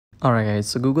Alright guys,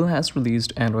 so Google has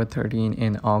released Android 13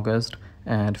 in August,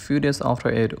 and few days after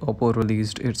it, Oppo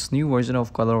released its new version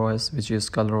of ColorOS, which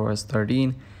is ColorOS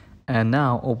 13. And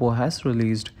now Oppo has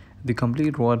released the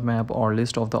complete roadmap or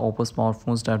list of the Oppo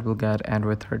smartphones that will get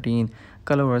Android 13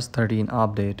 ColorOS 13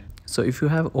 update. So if you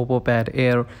have Oppo Pad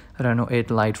Air, Reno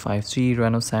 8 Lite 5G,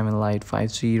 Reno 7 Lite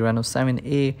 5G, Reno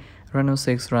 7A, Reno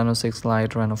 6, Reno 6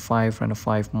 Lite, Reno 5, Reno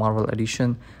 5 Marvel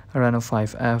Edition, Reno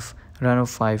 5F, Reno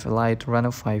 5 Lite, Reno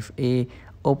 5A,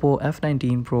 Oppo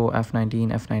F19 Pro,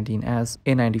 F19, F19s,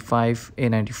 A95,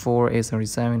 A94,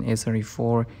 A77,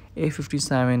 A74,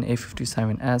 A57,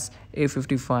 A57s,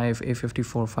 A55,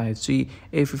 A54 5G,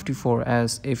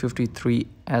 A54s, A53s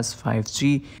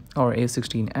 5G, or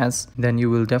A16s, then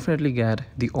you will definitely get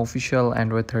the official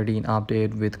Android 13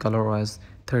 update with ColorOS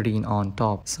 13 on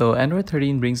top. So Android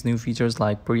 13 brings new features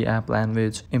like pre-app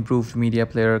language, improved media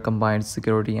player, combined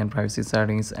security and privacy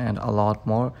settings, and a lot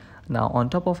more. Now on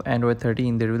top of Android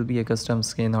 13, there will be a custom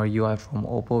skin or UI from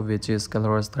Oppo, which is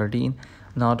ColorOS 13.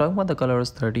 Now talking about the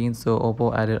ColorOS 13, so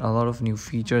Oppo added a lot of new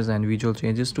features and visual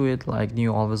changes to it, like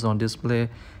new always on display.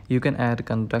 You can add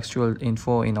contextual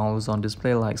info in always on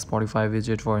display like Spotify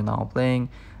widget for now playing,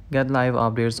 get live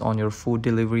updates on your food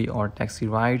delivery or taxi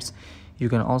rides. You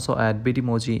can also add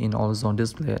Bitmoji in always on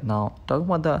display. Now talking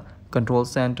about the control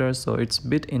center, so it's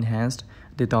bit enhanced.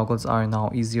 The toggles are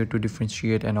now easier to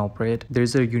differentiate and operate. There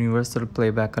is a universal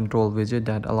playback control widget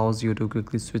that allows you to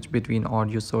quickly switch between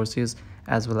audio sources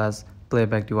as well as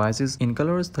playback devices. In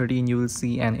ColorOS 13, you will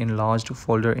see an enlarged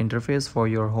folder interface for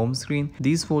your home screen.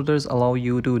 These folders allow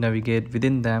you to navigate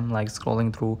within them, like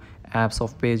scrolling through apps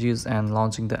of pages and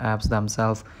launching the apps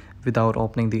themselves without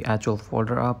opening the actual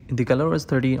folder up. The ColorOS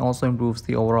 13 also improves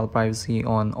the overall privacy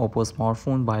on Oppo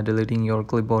smartphone by deleting your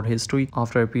clipboard history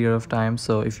after a period of time.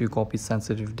 So if you copy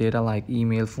sensitive data like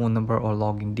email, phone number, or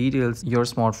login details, your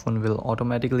smartphone will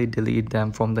automatically delete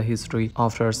them from the history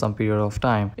after some period of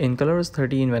time. In ColorOS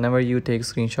 13, whenever you take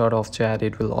screenshot of chat,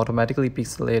 it will automatically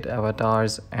pixelate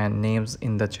avatars and names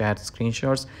in the chat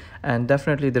screenshots, and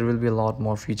definitely there will be a lot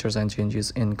more features and changes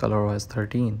in ColorOS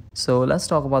 13. So let's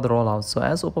talk about the rollout. So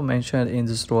as Oppo mentioned in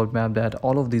this roadmap that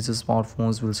all of these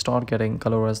smartphones will start getting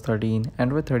ColorOS 13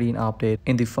 Android 13 update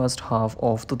in the first half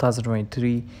of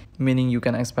 2023, meaning you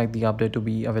can expect the update to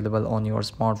be available on your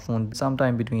smartphone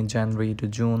sometime between January to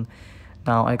June.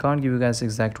 Now I can't give you guys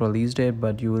exact release date,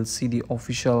 but you will see the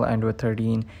official Android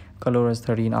 13 ColorOS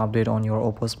 13 update on your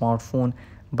Oppo smartphone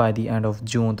by the end of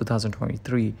June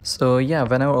 2023. So yeah,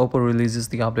 whenever Oppo releases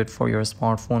the update for your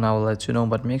smartphone, I will let you know,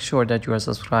 but make sure that you are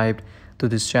subscribed to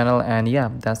this channel. And yeah,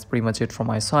 that's pretty much it from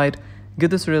my side. Give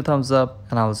this video a thumbs up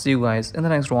and I will see you guys in the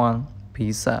next one.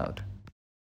 Peace out.